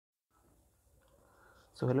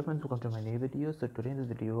So hello friends, welcome to my new video. So today in this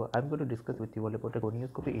video I'm going to discuss with you all about a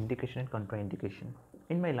gonioscopy indication and contraindication.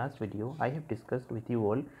 In my last video I have discussed with you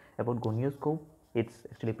all about gonioscope, its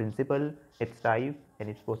actually principle, its type and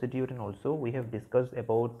its procedure, and also we have discussed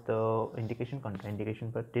about the indication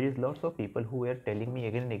contraindication. But there is lots of people who are telling me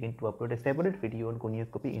again and again to upload a separate video on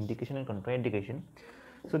gonioscopy indication and contraindication.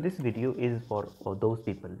 So this video is for those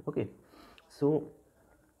people. Okay, so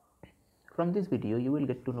from this video you will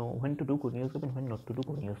get to know when to do gonioscope and when not to do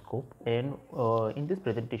gonioscope, and in this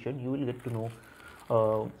presentation you will get to know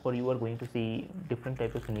or you are going to see different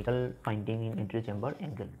types of clinical finding in anterior chamber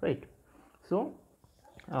angle, right? So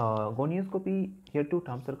gonioscopy, here two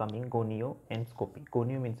terms are coming, gonio and scopy.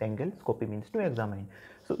 Gonio means angle, scopy means to examine.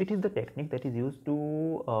 So it is the technique that is used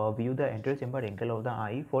to view the anterior chamber angle of the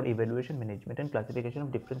eye for evaluation, management and classification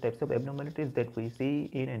of different types of abnormalities that we see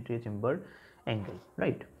in anterior chamber angle,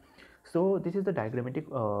 right? So this is the diagrammatic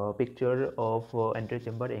picture of anterior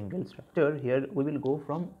chamber angle structure. Here we will go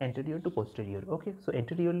from anterior to posterior. Okay, so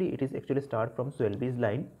anteriorly it is actually start from Swelby's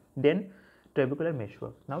line, then trabecular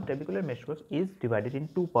meshwork. Now trabecular meshwork is divided in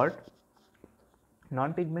two parts: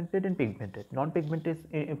 non-pigmented and pigmented.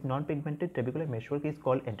 Non-pigmented trabecular meshwork is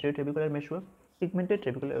called anterior trabecular meshwork. Pigmented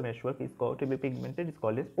trabecular meshwork is called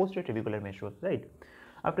as posterior trabecular meshwork, right?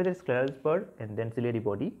 After that, scleral spur and then ciliary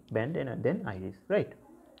body, band and then iris, right?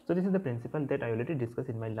 So this is the principle that I already discussed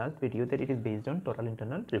in my last video, that it is based on total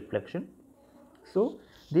internal reflection. So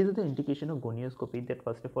these are the indication of gonioscopy, that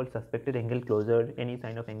first of all suspected angle closure, any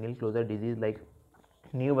sign of angle closure disease like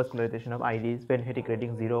neovascularization of iris, Penhetic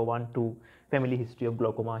rating 0, 1, 2, family history of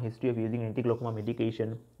glaucoma, history of using anti-glaucoma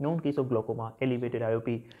medication, known case of glaucoma, elevated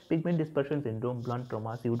IOP, pigment dispersion syndrome, blunt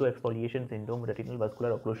trauma, pseudo exfoliation syndrome, retinal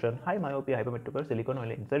vascular occlusion, high myopia, hypermetropic silicone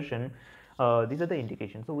oil insertion. These are the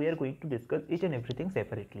indications. So we are going to discuss each and everything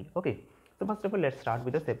separately. Okay. So first of all, let's start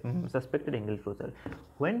with the suspected angle closure.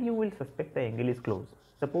 When you will suspect the angle is closed,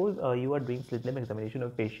 suppose you are doing slit lamp examination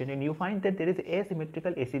of patient and you find that there is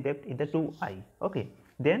asymmetrical AC depth in the two eye. Okay,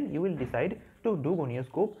 then you will decide to do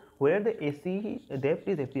gonioscope where the AC depth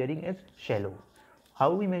is appearing as shallow.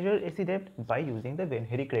 How we measure AC depth? By using the Van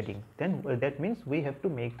Herrick rating. Then that means we have to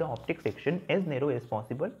make the optic section as narrow as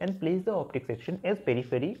possible and place the optic section as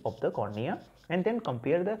periphery of the cornea, and then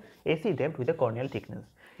compare the AC depth with the corneal thickness.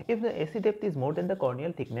 If the AC depth is more than the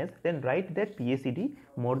corneal thickness, then write that PACD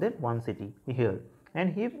more than 1 cm here.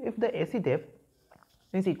 And if the AC depth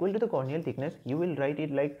is equal to the corneal thickness, you will write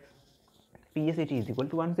it like PACD is equal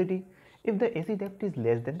to 1 cm. If the AC depth is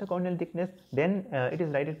less than the corneal thickness, then it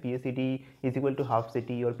is written PACD is equal to half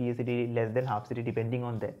cm or PACD less than half cm, depending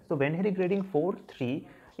on that. So when Herrick grading 4, 3,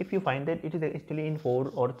 if you find that it is actually in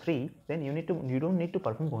 4 or 3, then you don't need to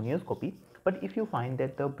perform gonioscopy. But if you find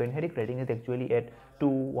that the Ben Herrick rating is actually at 2,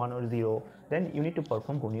 1 or 0, then you need to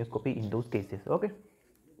perform gonioscopy in those cases. Okay.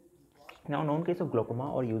 Now, known case of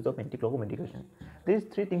glaucoma or use of anti-glaucoma medication, these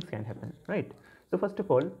three things can happen, right? So first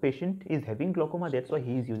of all, patient is having glaucoma, that's why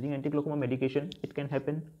he is using anti-glaucoma medication. It can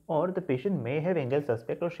happen. Or the patient may have angle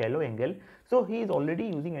suspect or shallow angle, so he is already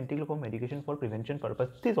using anti-glaucoma medication for prevention purpose.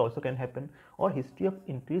 This also can happen. Or history of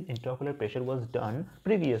increased intraocular pressure was done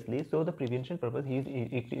previously, so the prevention purpose he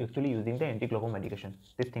is actually using the anti-glaucoma medication.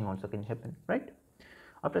 This thing also can happen, right?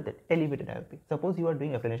 After that, elevated IOP. Suppose you are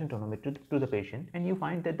doing affiliation tonometry to the patient and you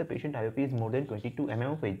find that the patient IOP is more than 22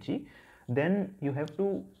 mm of Hg, then you have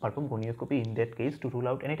to perform gonioscopy in that case to rule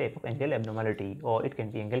out any type of angle abnormality, or it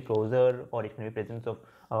can be angle closure, or it can be presence of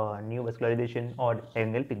neovascularization or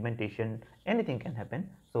angle pigmentation. Anything can happen.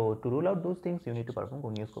 So to rule out those things, you need to perform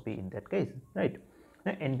gonioscopy in that case, right?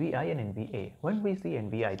 Now NVI and NVA. When we see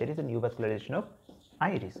NVI, that is a neovascularization of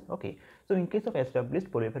iris. Okay, so in case of established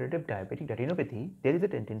proliferative diabetic retinopathy, there is a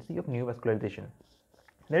tendency of neovascularization.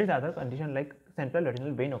 There is other condition like central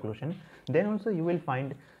retinal vein occlusion, then also you will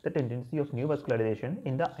find the tendency of neovascularization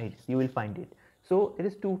in the iris. You will find it. So there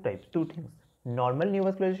is two things: normal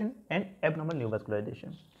neovascularization and abnormal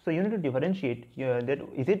neovascularization. So you need to differentiate that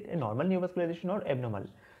is it a normal neovascularization or abnormal.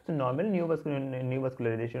 So normal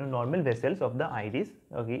neovascularization, normal vessels of the iris,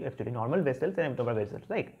 okay, actually normal vessels and abnormal vessels,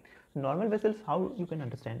 right? Normal vessels, how you can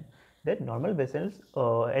understand that normal vessels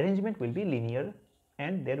arrangement will be linear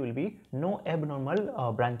and there will be no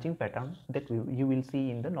abnormal branching pattern that you will see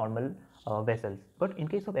in the normal vessels. But in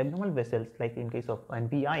case of abnormal vessels, like in case of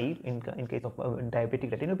NVI, in case of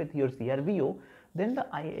diabetic retinopathy or CRVO, then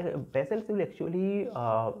the vessels will actually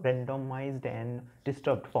randomized and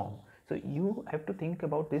disturbed form. So you have to think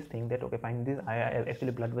about this thing that okay, fine, this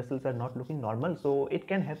actually blood vessels are not looking normal, so it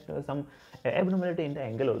can have some abnormality in the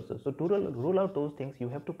angle also. So to rule out those things, you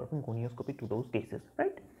have to perform gonioscopy to those cases,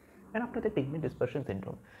 right? And after that, pigment dispersion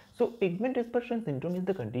syndrome. So pigment dispersion syndrome is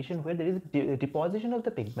the condition where there is deposition of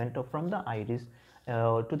the pigment from the iris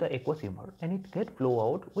to the aqueous humor, and it gets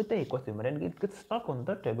flow out with the aqueous humor and it gets stuck on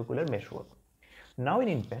the trabecular meshwork. Now in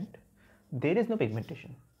infant, there is no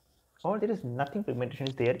pigmentation, or there is nothing pigmentation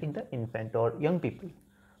is there in the infant or young people.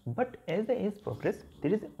 But as the age progress,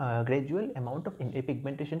 there is a gradual amount of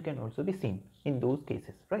pigmentation can also be seen in those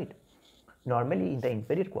cases, right? Normally in the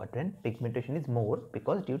inferior quadrant, pigmentation is more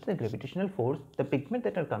because due to the gravitational force, the pigment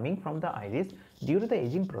that are coming from the iris due to the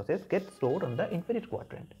aging process gets stored on the inferior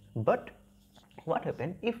quadrant. But what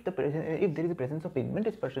happens if there is a presence of pigment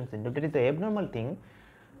dispersion syndrome? That is the abnormal thing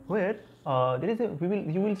where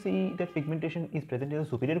you will see that pigmentation is present in the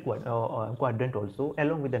superior quadrant also,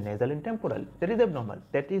 along with the nasal and temporal. That is abnormal.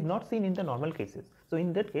 That is not seen in the normal cases. So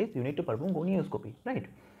in that case, you need to perform gonioscopy, right?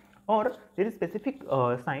 Or there is specific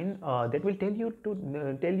sign that will tell you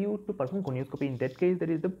to perform gonioscopy. In that case, there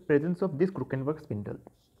is the presence of this Krukenberg spindle.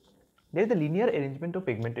 There is a linear arrangement of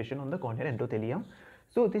pigmentation on the corneal endothelium.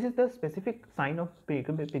 So this is the specific sign of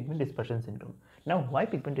pigment dispersion syndrome. Now, why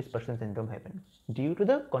pigment dispersion syndrome happens? Due to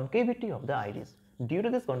the concavity of the iris. Due to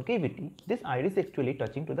this concavity, this iris is actually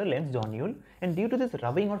touching to the lens zonule, and due to this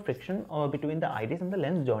rubbing or friction between the iris and the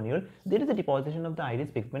lens zonule, there is a deposition of the iris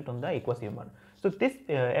pigment on the aqueous humor. So this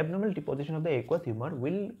abnormal deposition of the aqueous humor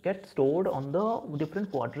will get stored on the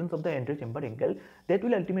different quadrants of the antechamber angle. That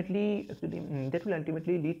will ultimately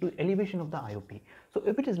lead to elevation of the IOP. So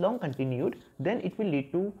if it is long continued, then it will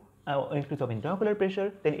lead to increase of intraocular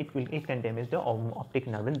pressure, then it can damage the optic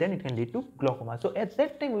nerve, and then it can lead to glaucoma. So at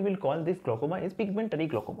that time we will call this glaucoma as pigmentary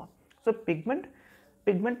glaucoma. So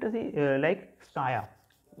pigmentary like SKYA.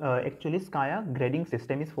 Actually SKYA grading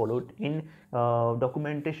system is followed in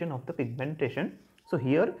documentation of the pigmentation. So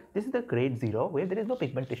here this is the grade 0 where there is no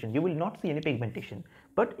pigmentation. You will not see any pigmentation.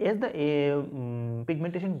 But as the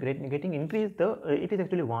pigmentation grade getting increased, it is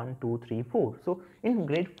actually 1, 2, 3, 4. So in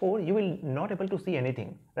grade 4 you will not able to see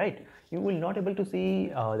anything, right? You will not able to see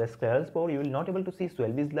the scleral spore. You will not able to see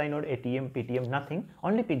Swellby's line or ATM, PTM, nothing.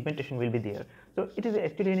 Only pigmentation will be there. So it is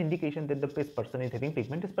actually an indication that this person is having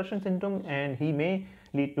pigment dispersion syndrome, and he may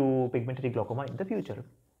lead to pigmentary glaucoma in the future.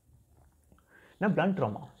 Now, blunt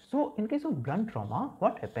trauma. So in case of blunt trauma,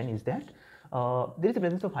 what happens is that there is a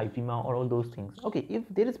presence of hyphema or all those things. Okay, if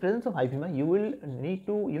there is presence of hyphema, you need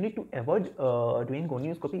to avoid doing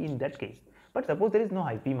gonioscopy in that case. But suppose there is no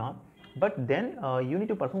hyphema, but then you need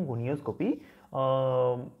to perform gonioscopy.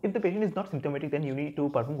 If the patient is not symptomatic, then you need to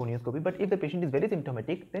perform gonioscopy. But if the patient is very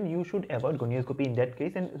symptomatic, then you should avoid gonioscopy in that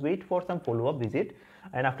case and wait for some follow-up visit.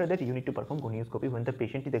 And after that, you need to perform gonioscopy when the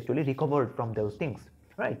patient is actually recovered from those things,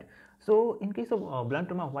 right? So in case of blunt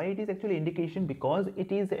trauma, why it is actually indication? Because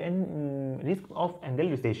it is an risk of angle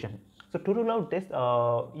recession. So to rule out this,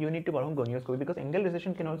 you need to perform gonioscopy, because angle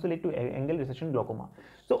recession can also lead to angle recession glaucoma.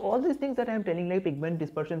 So all these things that I am telling, like pigment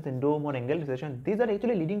dispersion syndrome or angle recession, these are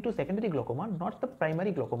actually leading to secondary glaucoma, not the primary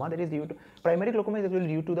glaucoma. That is due to primary glaucoma is actually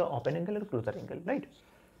due to the open angle or closer angle, right?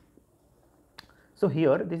 So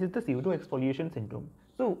here this is the pseudo exfoliation syndrome.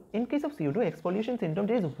 So in case of pseudo exfoliation syndrome,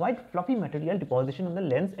 there is white fluffy material deposition on the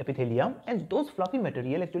lens epithelium, and those fluffy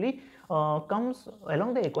material actually comes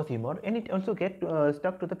along the aqueous humor, and it also get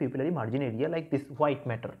stuck to the pupillary margin area like this white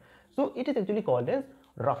matter. So it is actually called as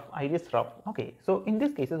rough, iris rough. Okay, so in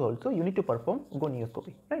these cases also you need to perform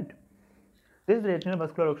gonioscopy, right? This is the retinal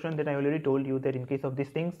vascular occlusion that I already told you, that in case of these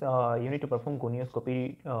things you need to perform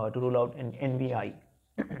gonioscopy to rule out an NVI.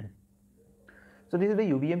 So this is the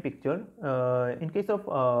UVM picture. In case of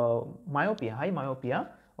myopia, high myopia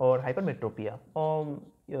or hypermetropia,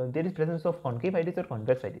 there is presence of concave iris or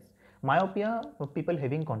convex iris. Myopia, people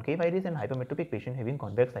having concave iris, and hypermetropic patient having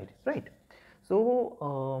convex iris, right?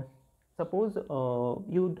 So suppose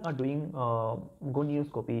you are doing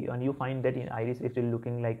gonioscopy and you find that in iris is still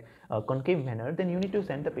looking like concave manner, then you need to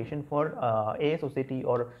send the patient for ASOCT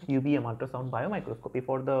or UVM ultrasound biomicroscopy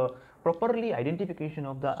for the properly identification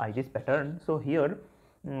of the iris pattern. So here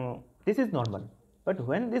this is normal, but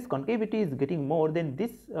when this concavity is getting more, then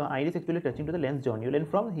this iris actually touching to the lens zonule, and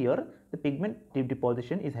from here the pigment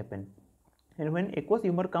deposition is happened. And when aqueous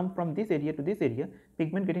humor come from this area to this area,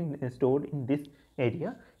 pigment getting stored in this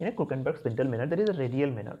area in a Krukenberg spindle manner, that is a radial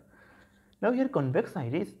manner. Now here convex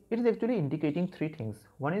iris, it is actually indicating three things.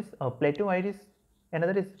 One is plateau iris,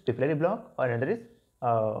 another is pupillary block, or another is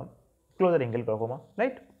closer angle glaucoma,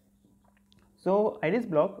 right? So iris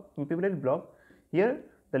block, pupillary block, here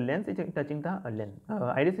the lens is touching the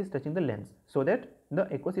iris is touching the lens, so that the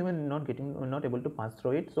aqueous human not able to pass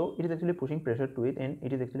through it, so it is actually pushing pressure to it and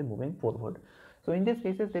it is actually moving forward. So in these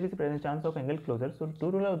cases there is a present chance of angle closure. So to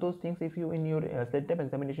rule out those things, if you in your set type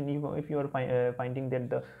examination, if you are finding that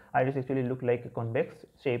the iris actually look like a convex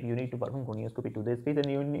shape, you need to perform gonioscopy to this case, and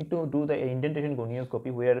you need to do the indentation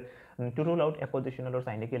gonioscopy where to rule out appositional or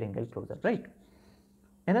synechial angle closure, right?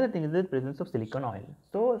 Another thing is the presence of silicone oil.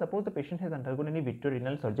 So suppose the patient has undergone any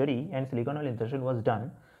vitreorenal surgery and silicone oil insertion was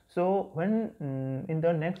done. So when in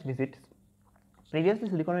the next visit, previously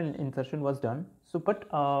silicone oil insertion was done. So but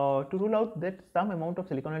to rule out that some amount of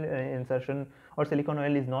silicone oil insertion or silicone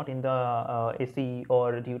oil is not in the AC,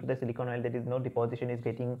 or due to the silicone oil that is no deposition is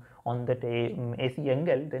getting on that AC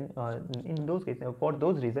angle, then in those cases, for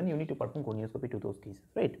those reasons, you need to perform gonioscopy to those cases,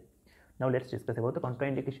 right? Now let's discuss about the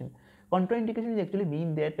contraindication. Contraindication is actually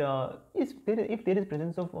mean that if there is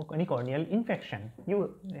presence of any corneal infection,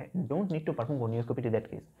 you don't need to perform gonioscopy to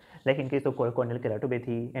that case. Like in case of corneal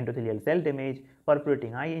keratopathy, endothelial cell damage,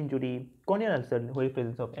 perforating eye injury, corneal ulcer with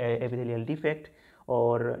presence of epithelial defect,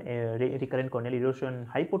 or recurrent corneal erosion,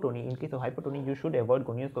 hypotony. In case of hypotony, you should avoid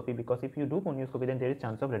gonioscopy, because if you do gonioscopy, then there is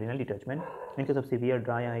chance of retinal detachment. In case of severe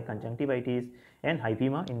dry eye, conjunctivitis, and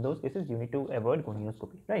hypema, in those cases you need to avoid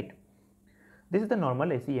gonioscopy, right? This is the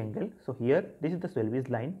normal AC angle. So here, this is the Swelby's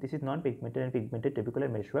line. This is non-pigmented and pigmented trabecular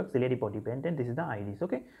meshwork, ciliary body band, and this is the iris.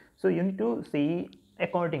 Okay, so you need to see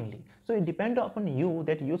accordingly. So it depends upon you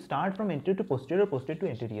that you start from anterior to posterior, posterior to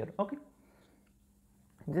anterior. Okay,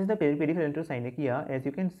 this is the peripheral anterior synechia. As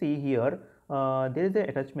you can see here, there is an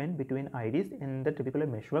attachment between iris and the trabecular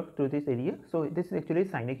meshwork through this area. So this is actually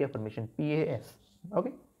synechia formation, PAS.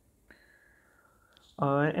 Okay.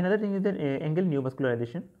 Another thing is that angle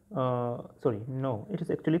neovascularization. Sorry, no, it is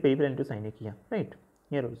actually peripheral anterior synechia, right?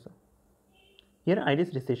 Here also. Here iris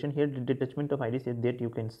recession, here the detachment of iris is that you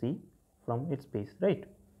can see from its base, right?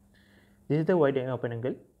 This is the wide open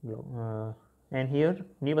angle, and here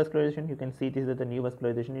neovascularization, you can see this is the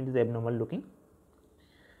neovascularization. It is abnormal looking.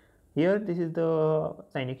 Here this is the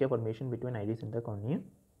synechia formation between iris and the cornea.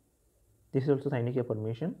 This is also synechia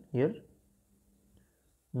formation here.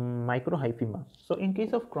 Microhyphema. So in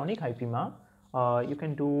case of chronic hyphema, you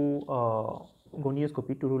can do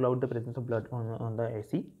gonioscopy to rule out the presence of blood on the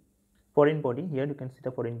AC. Foreign body, here you can see the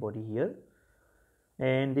foreign body here.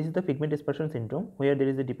 And this is the pigment dispersion syndrome, where there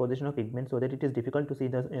is a deposition of pigment, so that it is difficult to see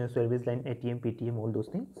the Swelby's line, ATM, PTM, all those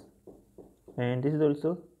things. And this is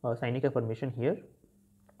also synechia formation here.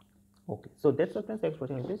 Okay, so that's all friends. Thanks for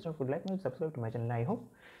watching. Please don't forget to like and subscribe to my channel. I hope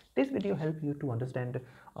this video helped you to understand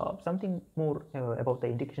something more about the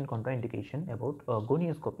indication, contraindication, about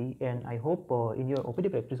gonioscopy, and I hope in your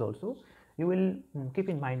OPD practice also you will keep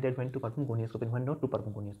in mind that when to perform gonioscopy and when not to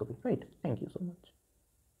perform gonioscopy, right? Thank you so much.